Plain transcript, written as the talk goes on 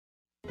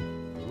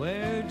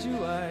Where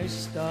do I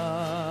start?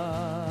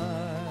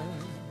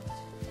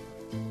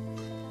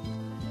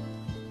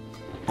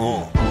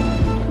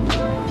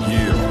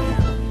 Yeah.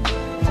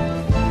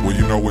 Well,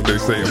 you know what they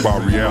say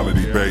about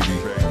reality, baby.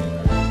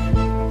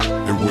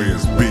 It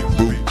wears big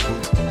boots,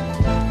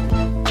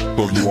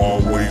 so you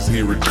always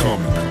hear it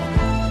coming.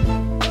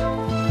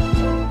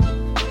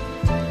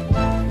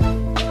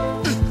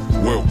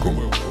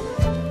 Welcome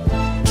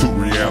to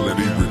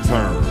Reality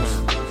Returns,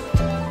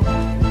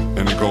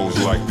 and it goes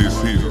like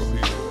this here.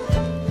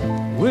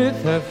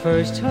 With her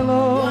first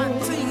hello.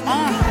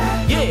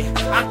 Yeah,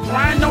 I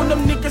grind on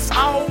them niggas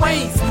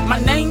always. My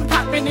name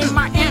poppin' in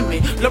Miami,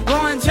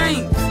 LeBron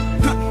James.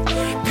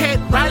 Pat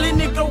Riley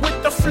nigga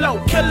with the flow.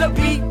 Killer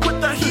beat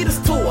with the heaters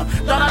tour.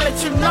 Thought I'd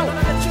let you know.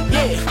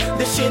 Yeah,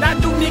 the shit I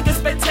do niggas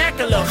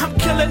spectacular. I'm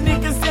killing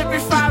niggas every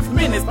 5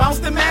 minutes.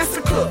 Boston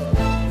Massacre.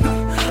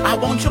 I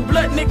want your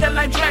blood nigga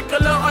like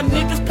Dracula. Or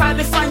niggas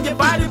probably find your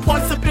body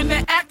parts up in the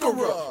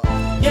Acura.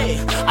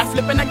 Yeah, I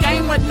flippin' a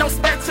game with no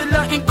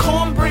spatula. And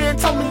Kornbread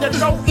told me to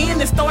go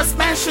in and start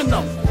smashing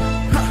them.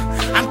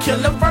 I'm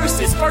killing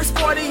verses, first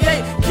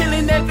 48,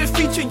 killing every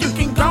feature. You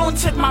can go and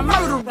check my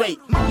murder rate.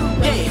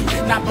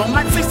 Yeah, now but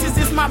my Texas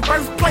is my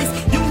birthplace.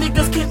 You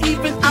niggas can't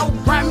even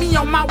outrun me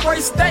on my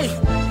worst day.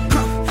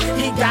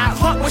 He got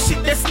hot with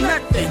shit that's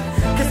nothing,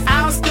 cause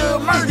I'll still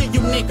murder you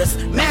niggas.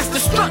 Mass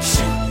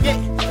destruction, yeah.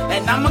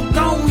 And I'ma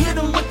go hit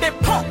him with that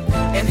pump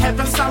and have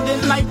him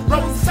sounding like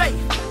Rosé.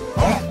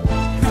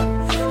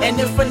 And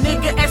if a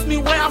nigga asks me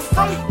where I'm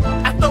from,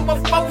 I throw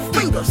up 4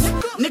 fingers.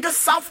 Nigga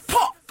South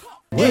Park.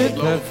 With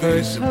her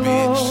first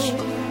hello.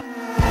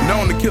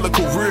 Known to kill a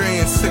career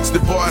in 60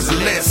 bars or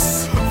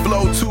less.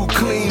 Flow too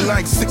clean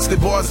like 60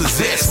 bars of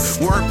zest.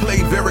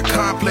 Wordplay very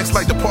complex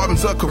like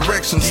departments of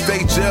correction.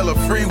 Stay jail or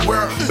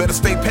freeware, better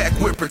stay packed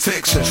with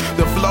protection.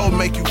 The flow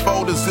make you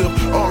fold as if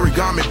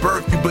origami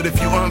birthed you. But if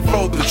you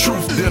unfold the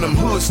truth, then them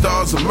hood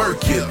stars will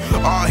murk you.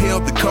 All hell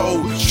the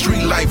code,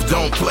 street life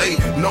don't play.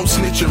 No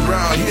snitching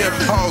around here,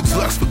 hogs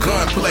lust for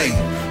gunplay.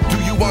 Do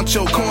you want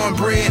your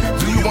cornbread?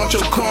 Do you want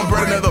your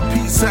cornbread? Another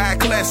P-side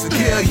classic,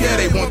 hell yeah,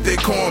 they want their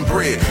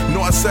cornbread.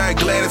 Northside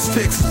Gladys,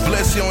 Texas,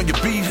 bless you on your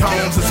beach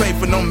homes. This ain't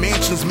for no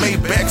mansions,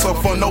 made backs or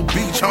for no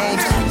beach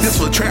homes. This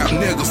for trap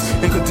niggas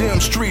and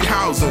condemned street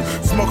housing.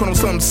 Smoking on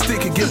something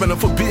sticky, giving them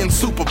forbidden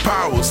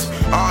superpowers.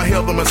 All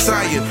hail the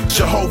Messiah,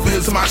 Jehovah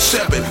is my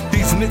shepherd.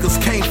 These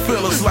niggas can't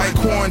feel us like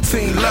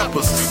quarantine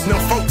lepers. Them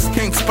folks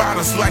can't spot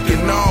us like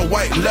an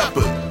all-white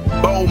leopard.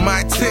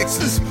 Beaumont,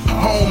 Texas,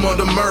 home of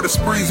the murder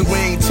sprees. We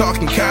ain't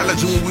talking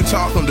college when we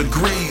talking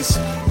degrees.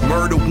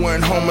 Murder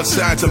one,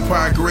 homicides in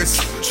progress.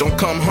 Don't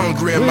come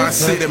hungry in my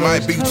city,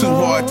 might be too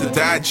hard to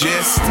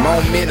digest.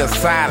 Moment of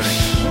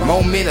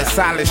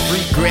silence,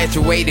 street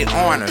graduated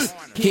honors.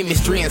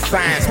 Chemistry and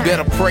science,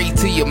 better pray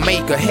to your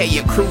maker. Hey,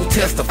 your crew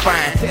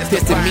testifying.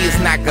 Testing me is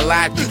not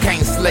Goliath, you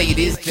can't slay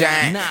this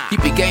giant.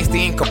 Keep it gangster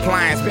in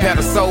compliance,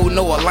 better soul,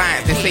 no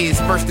alliance. They say it's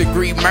first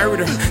degree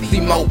murder,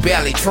 see Mo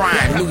Belly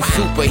trying. New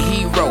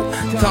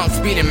superhero, tongue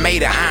spitting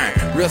made of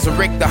iron.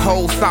 Resurrect the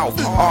whole South,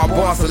 all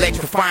bars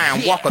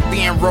electrifying. Walk a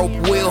thin rope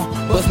wheel,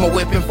 bust my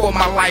weapon for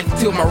my life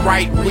till my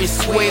right wrist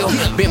swell.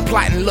 Been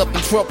plotting up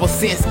in trouble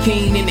since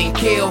Keenan and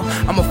Kel.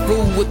 I'm a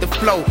fool with the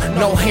flow,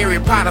 no Harry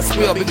Potter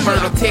spell. Big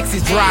Murder,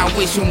 Texas, dry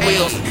wishing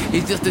wells.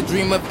 It's just a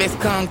dream of best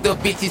conked up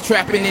bitches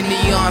trapping in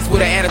neons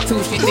with an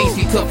attitude. She thinks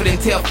she tougher than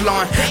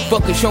Teflon.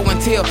 Fuck a show and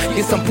tell,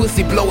 get some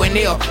pussy blowing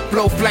L.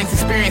 Blow flanks,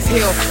 experience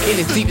hell in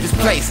its deepest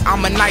place.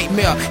 I'm a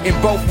nightmare in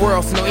both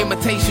worlds, no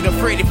imitation of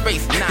Freddy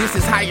face. This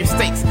is higher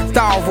stakes,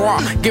 style raw,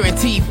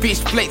 guaranteed fish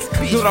flakes.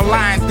 Do the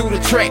line through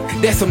the track,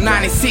 that's some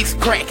 96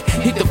 crack.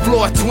 Hit the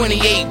floor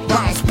 28,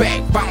 bounce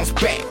back, bounce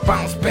back,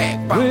 bounce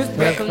back, bounce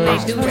back. Welcome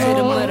Naeduce to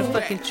the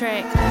motherfucking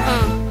track.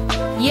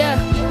 Yeah,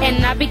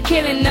 and I be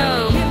killing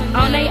them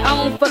on they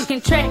own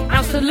fucking track.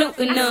 I'm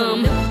saluting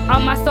them. All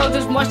my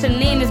soldiers marching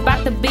in, it's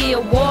about to be a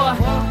war.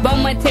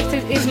 Beaumont,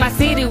 Texas is my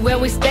city where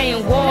we stay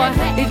in war.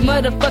 These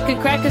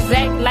motherfucking crackers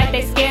act like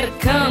they scared to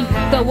come.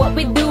 So what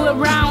we do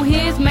around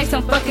here is make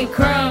some fucking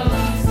crumbs.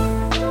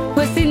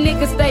 Pussy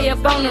niggas stay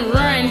up on the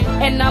run,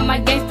 and all my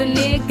gangster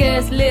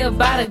niggas live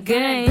by the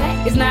gun.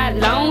 It's not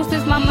long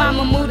since my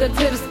mama moved her to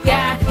the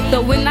sky,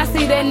 so when I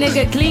see that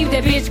nigga cleave,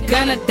 that bitch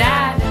gonna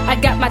die. I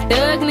got my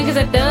thug niggas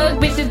and thug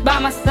bitches by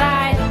my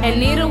side, and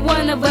neither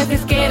one of us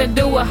is scared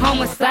to do a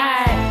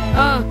homicide.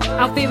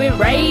 I'm feeling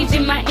rage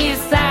in my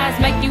insides,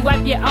 make you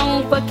wipe your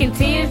own fucking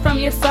tears from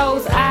your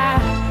soul's eye.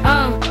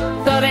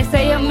 So they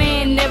say a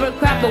man never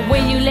cry, but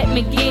when you let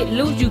me get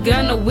loose, you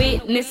gonna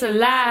witness a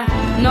lie.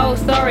 No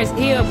sorries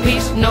here,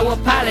 bitch, no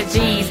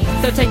apologies.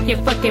 So take your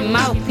fucking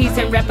mouthpiece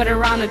and wrap it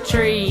around a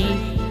tree.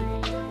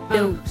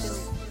 Deuce.